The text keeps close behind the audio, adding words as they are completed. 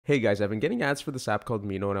Hey guys, I've been getting ads for this app called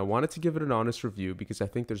Mimo, and I wanted to give it an honest review because I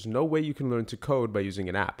think there's no way you can learn to code by using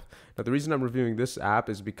an app. Now, the reason I'm reviewing this app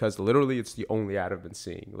is because literally it's the only ad I've been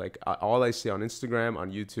seeing. All I see on Instagram,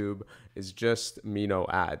 on YouTube, is just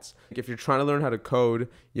Mimo ads. If you're trying to learn how to code,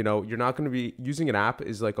 you're not going to be using an app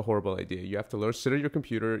is like a horrible idea. You have to learn, sit at your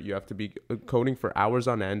computer, you have to be coding for hours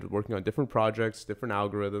on end, working on different projects, different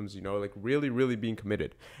algorithms, like really, really being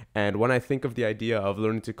committed. And when I think of the idea of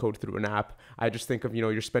learning to code through an app, I just think of,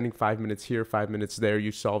 you're spending 5 minutes here, 5 minutes there, you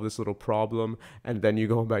solve this little problem, and then you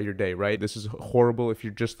go about your day, right? This is horrible if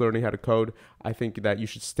you're just learning how to code. I think that you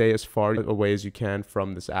should stay as far away as you can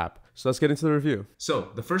from this app. So let's get into the review.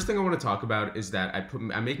 So the first thing I want to talk about is that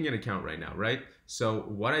I'm making an account right now, right? So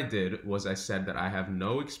what I did was I said that I have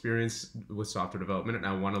no experience with software development and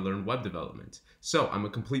I want to learn web development. So I'm a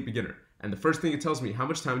complete beginner. And the first thing it tells me, how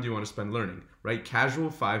much time do you want to spend learning, right? Casual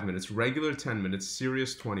 5 minutes, regular 10 minutes,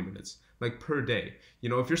 serious 20 minutes, like per day.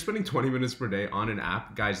 If you're spending 20 minutes per day on an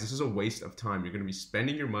app, guys, this is a waste of time. You're going to be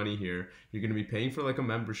spending your money here. You're going to be paying for like a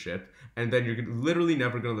membership, and then you're literally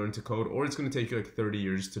never going to learn to code, or it's going to take you like 30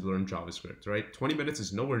 years to learn JavaScript, right? 20 minutes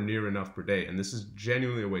is nowhere near enough per day, and this is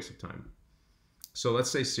genuinely a waste of time. So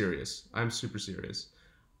let's say serious. I'm super serious.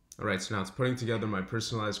 All right, so now it's putting together my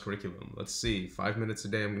personalized curriculum. Let's see, 5 minutes a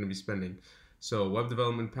day I'm going to be spending. So web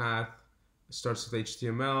development path starts with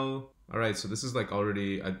HTML. All right, so this is like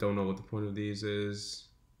already, I don't know what the point of these is.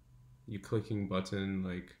 You clicking button,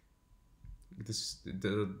 like this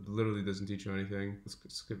literally doesn't teach you anything. Let's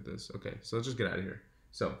skip this. Okay, so let's just get out of here.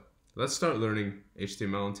 So let's start learning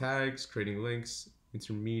HTML and tags, creating links,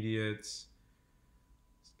 intermediates,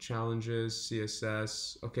 challenges,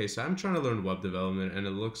 CSS. Okay, so I'm trying to learn web development and it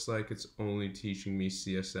looks like it's only teaching me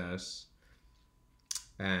CSS.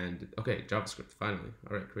 And okay, JavaScript, finally.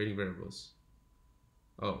 All right, creating variables.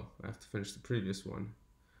 Oh, I have to finish the previous one.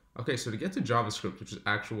 Okay, so to get to JavaScript, which is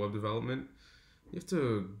actual web development, you have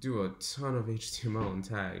to do a ton of HTML and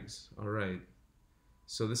tags. All right.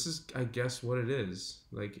 So this is, I guess, what it is.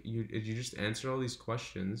 Like you just answer all these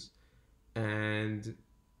questions, and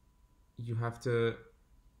you have to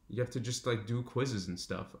just like do quizzes and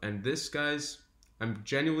stuff. And this, guys, I'm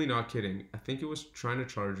genuinely not kidding. I think it was trying to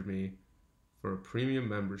charge me for a premium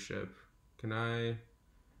membership. Can I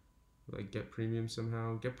like get premium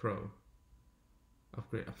somehow? Get pro.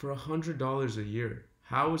 Upgrade for $100 a year.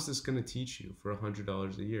 How is this gonna teach you for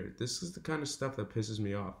 $100 a year? This is the kind of stuff that pisses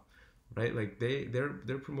me off, right? Like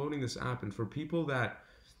they're promoting this app, and for people that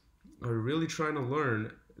are really trying to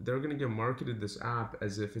learn, they're gonna get marketed this app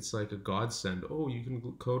as if it's like a godsend. Oh, you can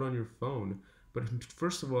code on your phone. But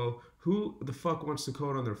first of all, who the fuck wants to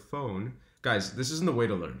code on their phone? Guys, this isn't the way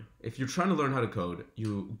to learn. If you're trying to learn how to code,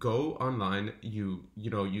 you go online, you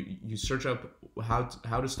search up how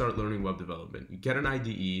to start learning web development. You get an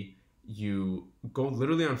IDE, you go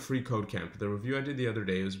literally on free code camp. The review I did the other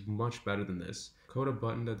day was much better than this. Code a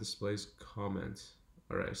button that displays comment.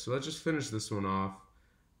 All right, so let's just finish this one off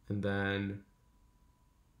and then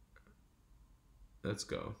let's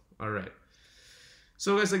go. All right.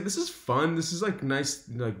 So guys, like this is fun. This is like nice,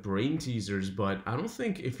 like brain teasers, but I don't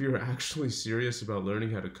think if you're actually serious about learning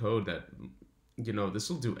how to code that, this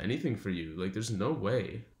will do anything for you. Like there's no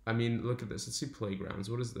way. I mean, look at this. Let's see playgrounds.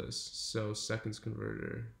 What is this? So seconds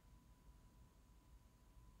converter.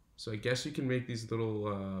 So I guess you can make these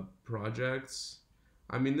little projects.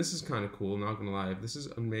 I mean, this is kind of cool, not gonna lie. This is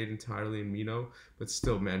made entirely in Mino, but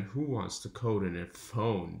still, man, who wants to code in a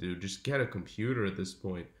phone, dude? Just get a computer at this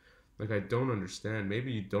point. Like, I don't understand.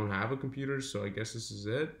 Maybe you don't have a computer, so I guess this is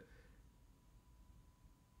it.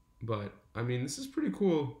 But, I mean, this is pretty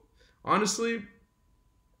cool. Honestly,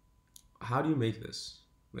 how do you make this?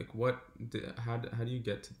 Like, how do you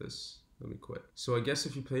get to this? Let me quit. So I guess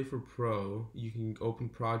if you pay for Pro, you can open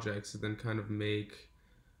projects and then kind of make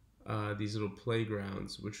these little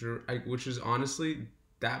playgrounds, which is honestly,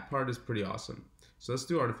 that part is pretty awesome. So let's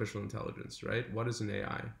do artificial intelligence, right? What is an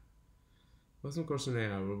AI? What's of course an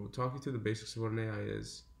AI? We'll talk you through the basics of what an AI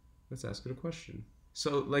is. Let's ask it a question.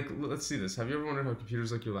 So, like, let's see this. Have you ever wondered how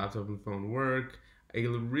computers like your laptop and phone work? It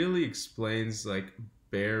really explains, like,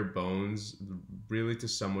 bare bones, really to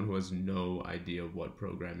someone who has no idea what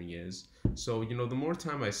programming is. So, the more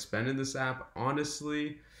time I spend in this app,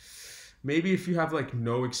 honestly, maybe if you have, like,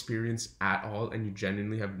 no experience at all and you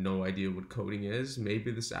genuinely have no idea what coding is,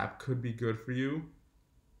 maybe this app could be good for you.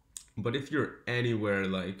 But if you're anywhere,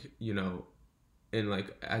 like, and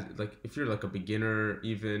if you're like a beginner,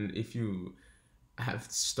 even if you have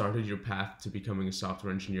started your path to becoming a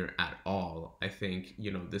software engineer at all, I think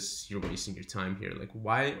you're wasting your time here. Like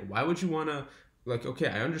why would you want to, like, okay,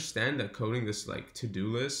 I understand that coding this like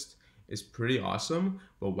to-do list is pretty awesome,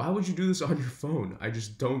 but why would you do this on your phone? I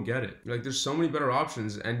just don't get it. Like, there's so many better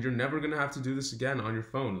options, and you're never gonna have to do this again on your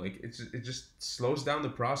phone. Like, it just slows down the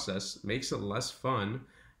process, makes it less fun,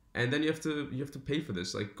 and then you have to pay for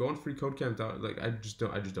this. Like, go on freecodecamp. Like, I just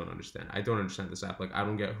don't understand. I don't understand this app. Like, I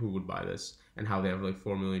don't get who would buy this and how they have like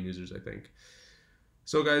 4 million users, I think.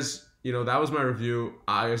 So guys, that was my review.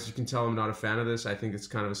 As you can tell, I'm not a fan of this. I think it's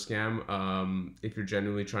kind of a scam. If you're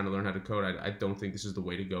genuinely trying to learn how to code, I don't think this is the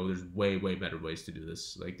way to go. There's way better ways to do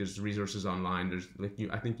this. Like, there's resources online. There's like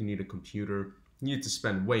I think you need a computer. You need to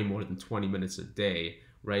spend way more than 20 minutes a day,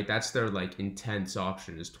 right? That's their like intense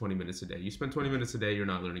option, is 20 minutes a day. You spend 20 minutes a day, you're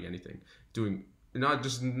not learning anything. Doing not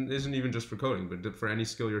just isn't even just for coding, but for any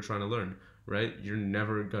skill you're trying to learn, right? You're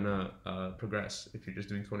never gonna progress if you're just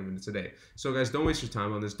doing 20 minutes a day. So guys, don't waste your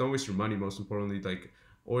time on this. Don't waste your money, most importantly, like,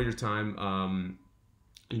 or your time.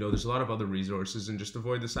 There's a lot of other resources, and just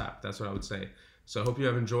avoid this app. That's what I would say. So I hope you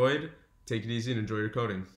have enjoyed. Take it easy and enjoy your coding.